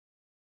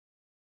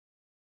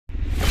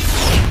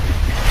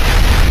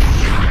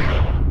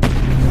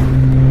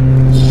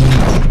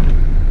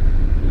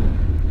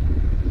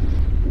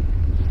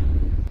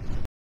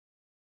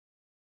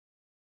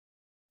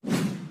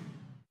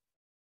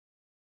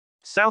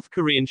South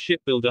Korean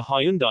shipbuilder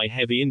Hyundai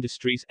Heavy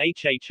Industries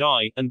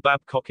 (HHI) and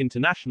Babcock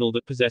International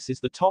that possesses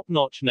the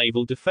top-notch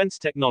naval defense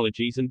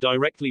technologies and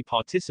directly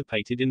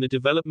participated in the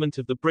development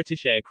of the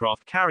British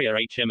aircraft carrier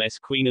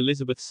HMS Queen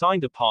Elizabeth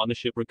signed a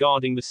partnership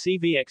regarding the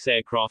CVX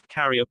aircraft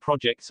carrier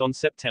projects on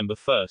September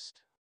 1.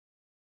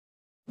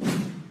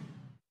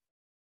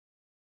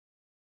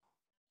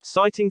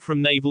 Citing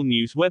from Naval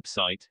News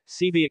website,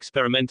 CV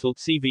Experimental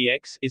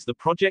CVX is the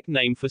project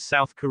name for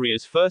South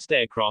Korea's first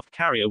aircraft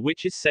carrier,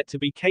 which is set to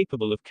be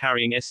capable of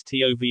carrying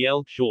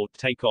STOVL short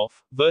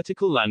takeoff,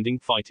 vertical landing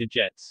fighter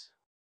jets.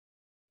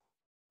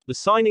 The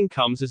signing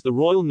comes as the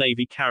Royal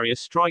Navy Carrier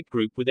Strike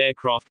Group with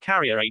aircraft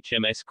carrier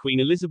HMS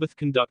Queen Elizabeth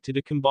conducted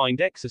a combined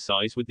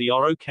exercise with the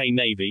ROK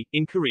Navy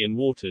in Korean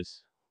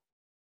waters.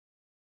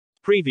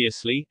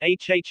 Previously,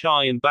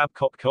 HHI and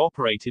Babcock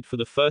cooperated for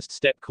the first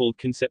step called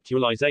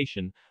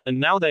conceptualization, and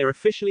now they are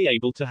officially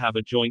able to have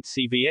a joint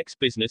CVX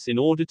business in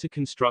order to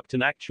construct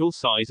an actual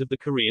size of the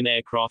Korean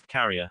aircraft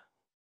carrier.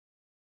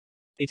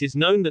 It is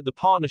known that the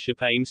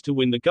partnership aims to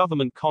win the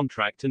government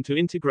contract and to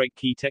integrate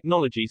key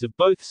technologies of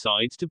both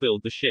sides to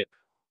build the ship.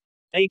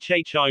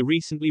 HHI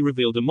recently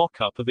revealed a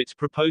mock-up of its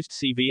proposed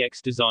CVX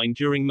design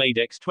during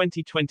MADEX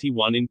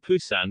 2021 in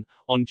Busan,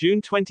 on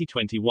June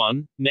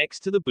 2021, next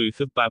to the booth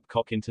of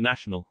Babcock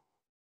International.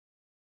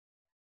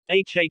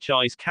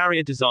 HHI's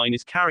carrier design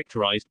is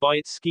characterized by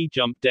its ski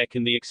jump deck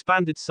and the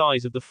expanded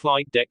size of the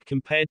flight deck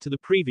compared to the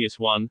previous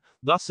one,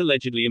 thus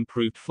allegedly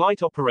improved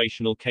flight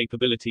operational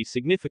capability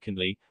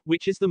significantly,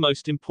 which is the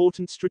most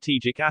important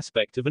strategic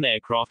aspect of an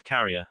aircraft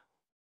carrier.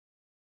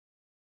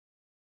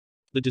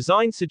 The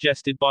design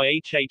suggested by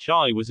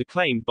HHI was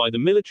acclaimed by the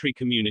military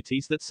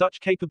communities that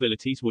such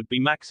capabilities would be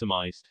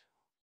maximized.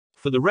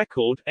 For the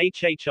record,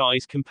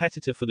 HHI's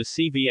competitor for the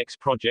CVX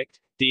project,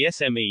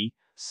 DSME,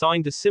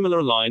 signed a similar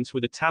alliance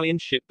with Italian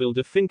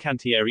shipbuilder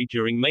Fincantieri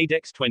during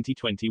MADEX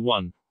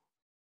 2021.